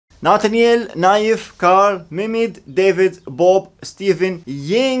Nathaniel, Naif, Carl, Mimid, David, Bob, Stephen,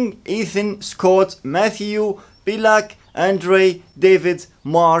 Ying, Ethan, Scott, Matthew, Bilak, Andre, David,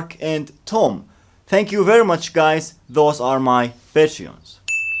 Mark, and Tom. Thank you very much, guys. Those are my Patreons.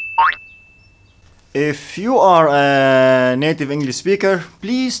 If you are a native English speaker,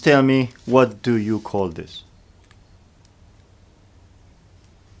 please tell me, what do you call this?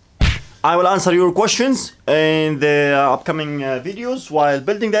 I will answer your questions in the upcoming videos while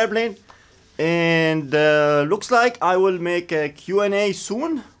building the airplane. And looks like I will make a Q&A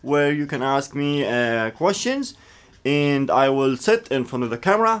soon where you can ask me questions, and I will sit in front of the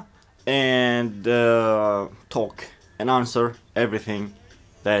camera and talk and answer everything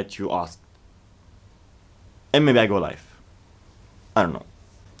that you ask. And maybe I go live. I don't know.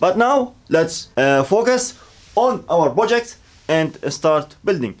 But now let's focus on our project and start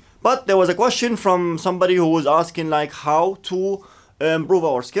building. But there was a question from somebody who was asking like how to improve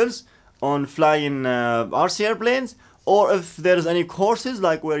our skills on flying RC airplanes, or if there's any courses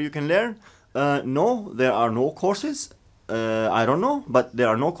like where you can learn. No, there are no courses. I don't know, but there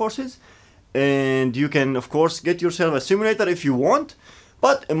are no courses. And you can of course get yourself a simulator if you want.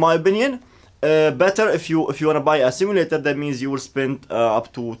 But in my opinion, better if you want to buy a simulator, that means you will spend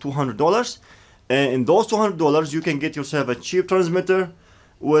up to $200. And in those $200 you can get yourself a cheap transmitter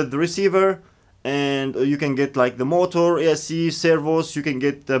with the receiver, and you can get like the motor, ESC, servos, you can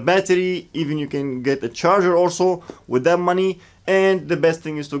get the battery, even you can get a charger also with that money. And the best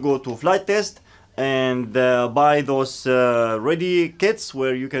thing is to go to flight test and buy those ready kits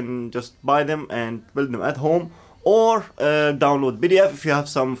where you can just buy them and build them at home, or download PDF. If you have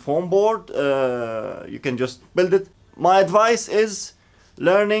some foam board, you can just build it. My advice is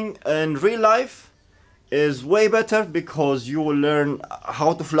learning in real life is way better, because you will learn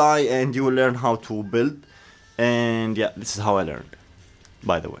how to fly and you will learn how to build. And yeah, this is how I learned,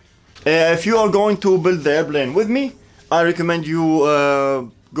 by the way. If you are going to build the airplane with me, I recommend you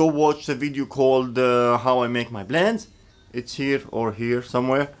go watch the video called How I Make My Plans. It's here or here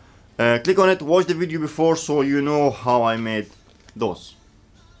somewhere. Click on it, watch the video before so you know how I made the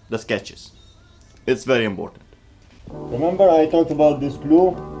sketches. It's very important. Remember I talked about this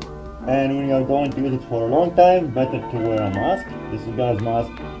glue, and when you are going to use it for a long time, better to wear a mask. This is a gas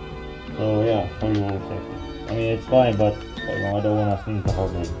mask, so yeah, for your safety. I mean, it's fine, but you know, I don't want to sneeze the whole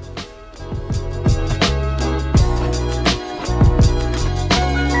day.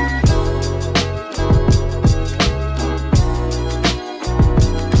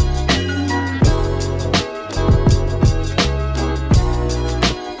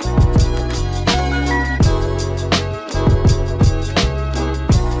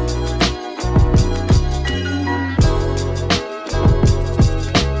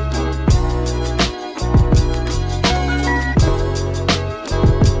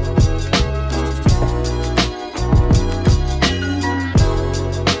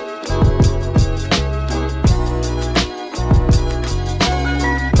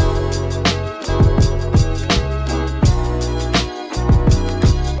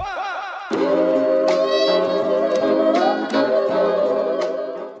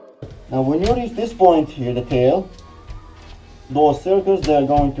 Now when you reach this point here, the tail, those circles, they are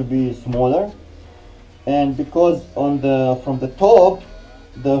going to be smaller, and because from the top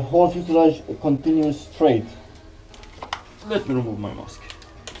the whole fuselage continues straight. Let me remove my mask.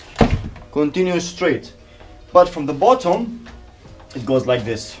 Continues straight, but from the bottom it goes like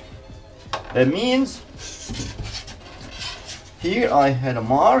this. That means here I had a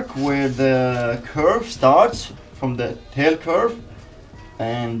mark where the curve starts from the tail curve,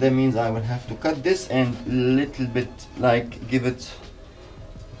 and that means I will have to cut this and little bit like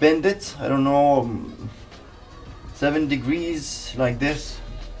bend it, I don't know, 7 degrees like this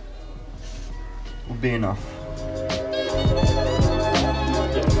would be enough.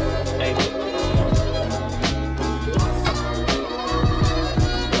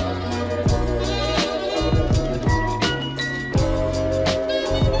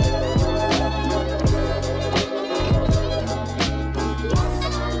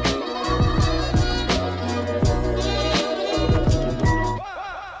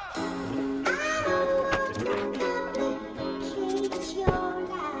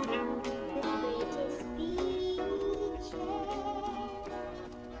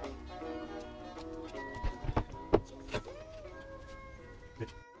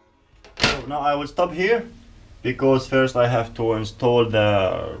 Now I will stop here because first I have to install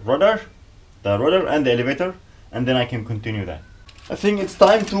the rudder and the elevator, and then I can continue that. I think it's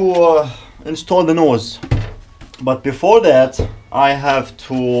time to install the nose, but before that I have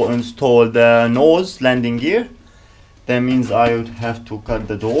to install the nose landing gear. That means I would have to cut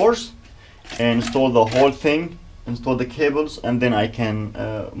the doors and install the whole thing, install the cables, and then I can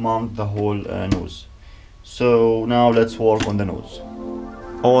mount the whole nose. So now let's work on the nose.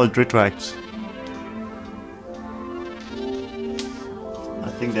 All retracts. I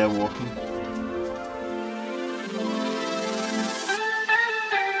think they're working.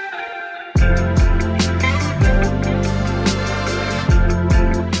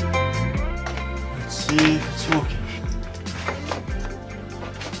 Let's see if it's working.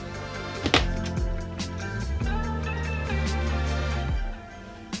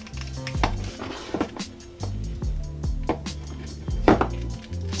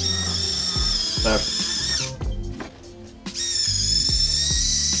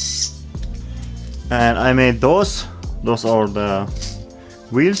 And I made those are the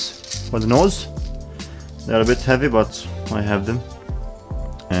wheels for the nose. They're a bit heavy, but I have them.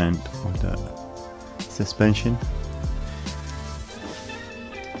 And the suspension.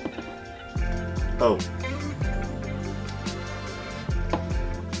 Oh,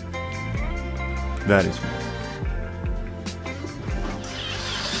 that is one.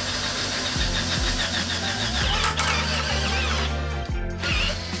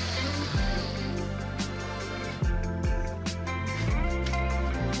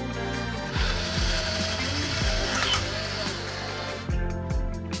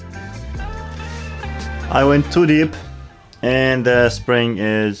 I went too deep and the spring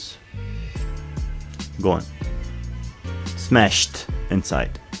is gone. Smashed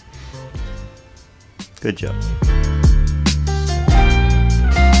inside. Good job.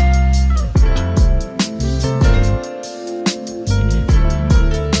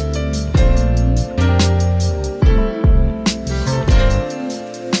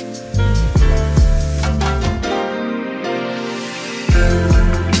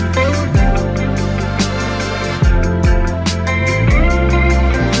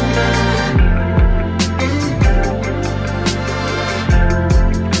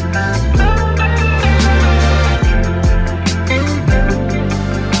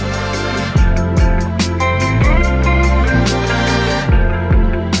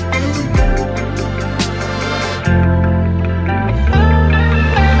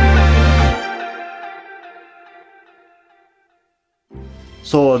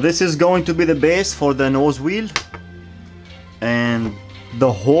 So this is going to be the base for the nose wheel, and the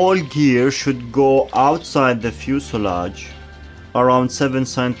whole gear should go outside the fuselage around 7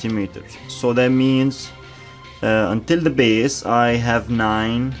 centimeters. So that means until the base I have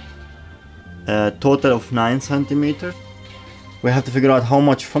 9, total of 9 centimeters. We have to figure out how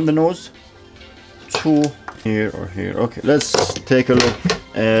much from the nose to here or here. Okay, let's take a look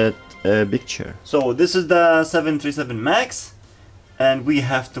at a picture. So this is the 737 MAX. And we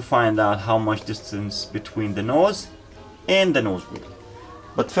have to find out how much distance between the nose and the nose wheel.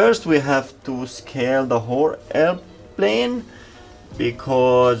 But first we have to scale the whole airplane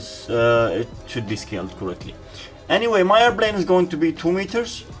because it should be scaled correctly. Anyway, my airplane is going to be 2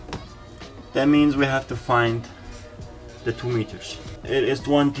 meters. That means we have to find the 2 meters. It is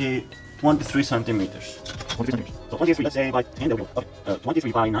 23 centimeters. 23 centimeters. So 23, let's say by 10,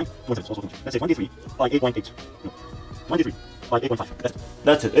 23 by 9. Let's say 23 by 8.8. No, 23. By 8.5.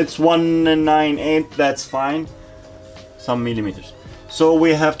 That's it. It's 198. That's fine. Some millimeters. So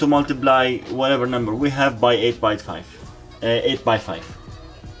we have to multiply whatever number we have by 8 by 5. 8 by 5.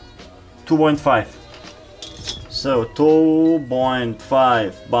 2.5. So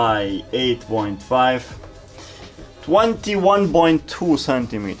 2.5 by 8.5. 21.2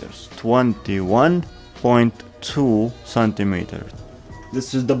 centimeters. 21.2 centimeters.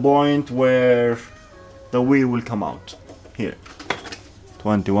 This is the point where the wheel will come out. Here,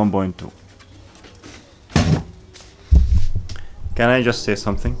 21.2. Can I just say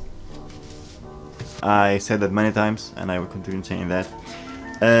something? I said that many times and I will continue saying that.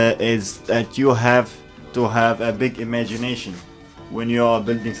 Is that you have to have a big imagination when you are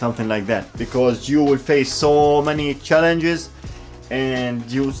building something like that, because you will face so many challenges and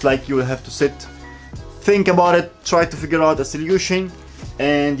you will have to sit, think about it, try to figure out a solution.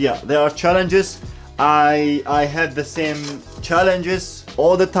 And yeah, there are challenges. I had the same challenges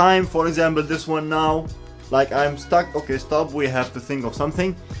all the time. For example, this one now, like I'm stuck. Okay, stop, we have to think of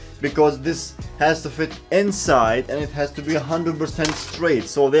something, because this has to fit inside and it has to be 100% straight.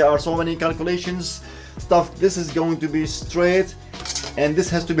 So there are so many calculations stuff. This is going to be straight and this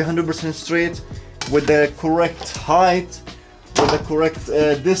has to be 100% straight with the correct height, with the correct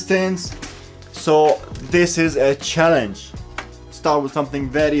distance. So this is a challenge. Start with something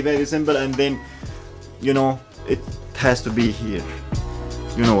very, very simple and then, you know, it has to be here.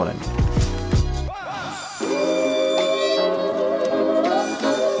 You know what I mean.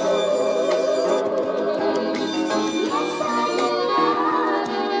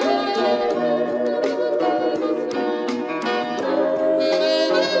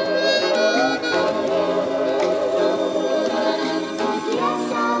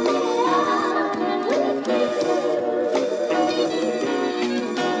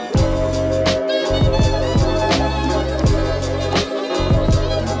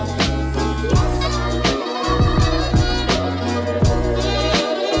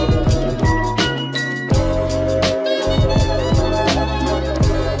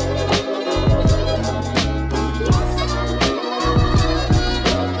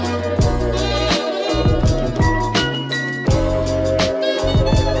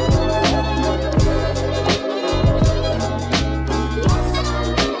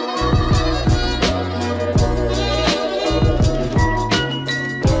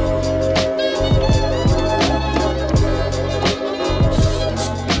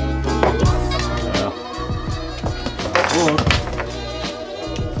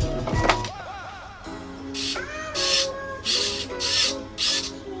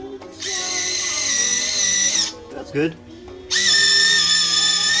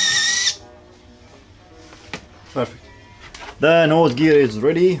 Perfect. The nose gear is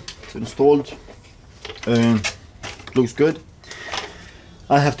ready. It's installed and looks good.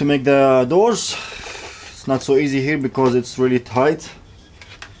 I have to make the doors. It's not so easy here because it's really tight,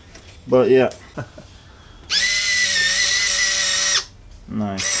 but yeah.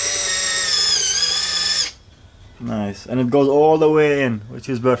 Nice. Nice. And it goes all the way in, which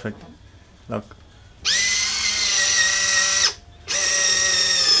is perfect. Look.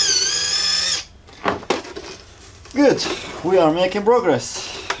 Good. We are making progress.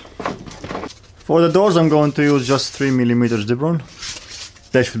 For the doors I'm going to use just 3mm Dibron.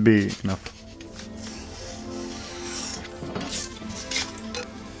 That should be enough.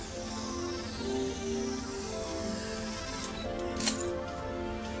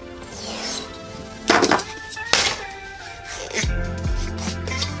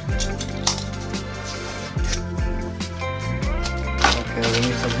 Okay, we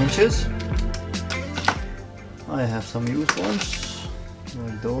need some hinges. I have some used ones,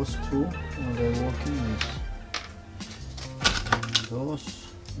 like those two. Are they working? Yes. And those,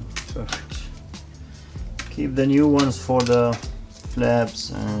 perfect. Keep the new ones for the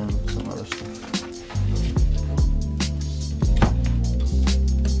flaps and some other stuff.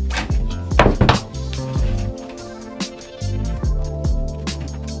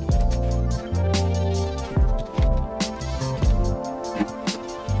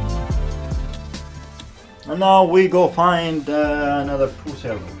 And now we go find another 2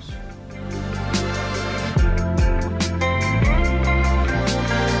 servos.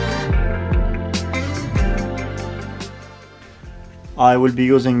 I will be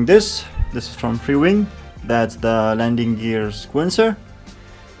using this. This is from Freewing. That's the landing gear sequencer.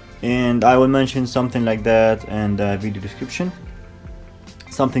 And I will mention something like that in the video description.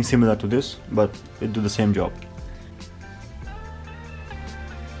 Something similar to this, but it do the same job.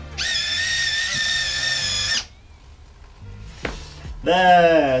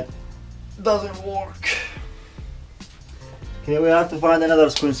 That doesn't work. Okay, we have to find another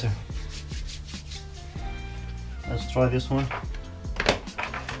sequencer. Let's try this one.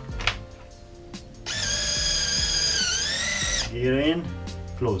 Gear in,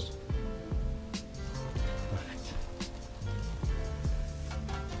 close. Perfect.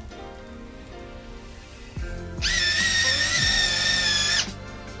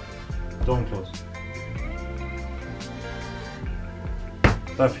 Don't close.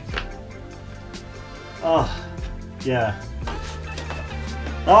 Perfect. Ah, yeah.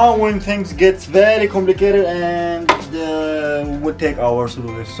 Now when things get very complicated and would take hours to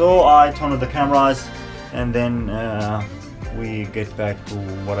do this, so I turn on the cameras and then we get back to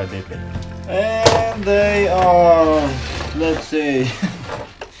what I did later. And they are, let's say,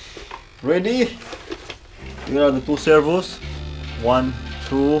 ready. Here are the 2 servos. 1,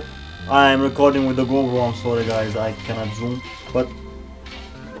 2. I am recording with the GoPro. I'm sorry guys, I cannot zoom, but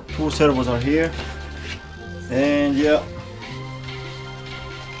 2 servos are here, and yeah.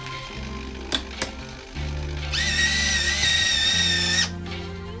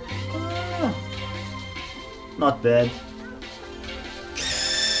 Not bad.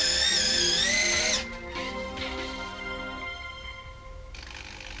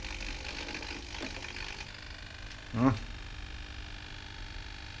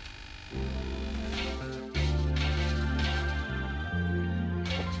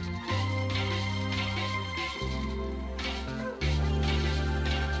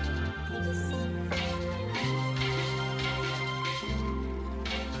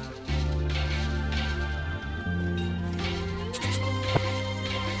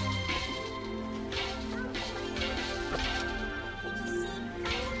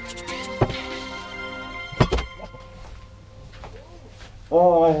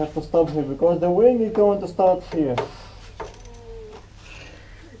 Oh, I have to stop here because the wing is going to start here.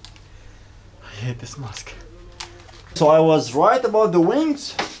 I hate this mask. So I was right about the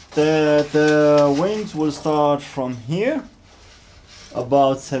wings. The wings will start from here,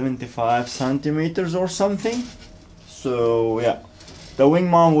 about 75 centimeters or something. So yeah, the wing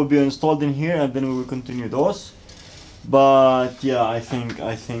mount will be installed in here, and then we will continue those. But yeah, I think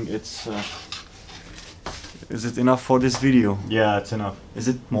it's. Is it enough for this video? Yeah, it's enough. Is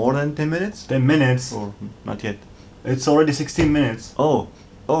it more than 10 minutes? 10 minutes? Or not yet? It's already 16 minutes. Oh,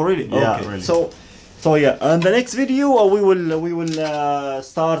 oh really? Yeah, okay. Really. So yeah, in the next video we will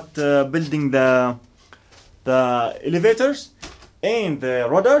start building the elevators and the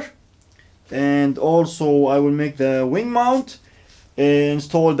rudder, and also I will make the wing mount,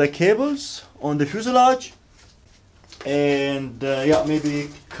 install the cables on the fuselage, and yeah, maybe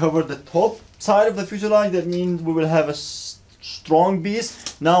cover the top side of the fuselage. That means we will have a strong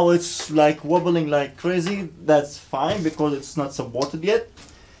piece. Now it's like wobbling like crazy. That's fine because it's not supported yet.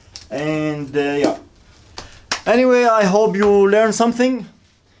 And yeah. Anyway, I hope you learned something.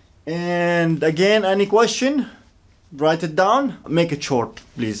 And again, any question, write it down. Make it short,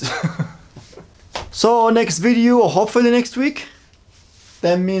 please. So next video, hopefully next week.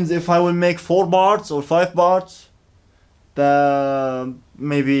 That means if I will make 4 parts or 5 parts,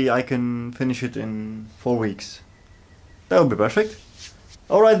 maybe I can finish it in 4 weeks. That would be perfect.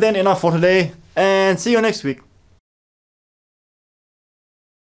 Alright then, enough for today, and see you next week.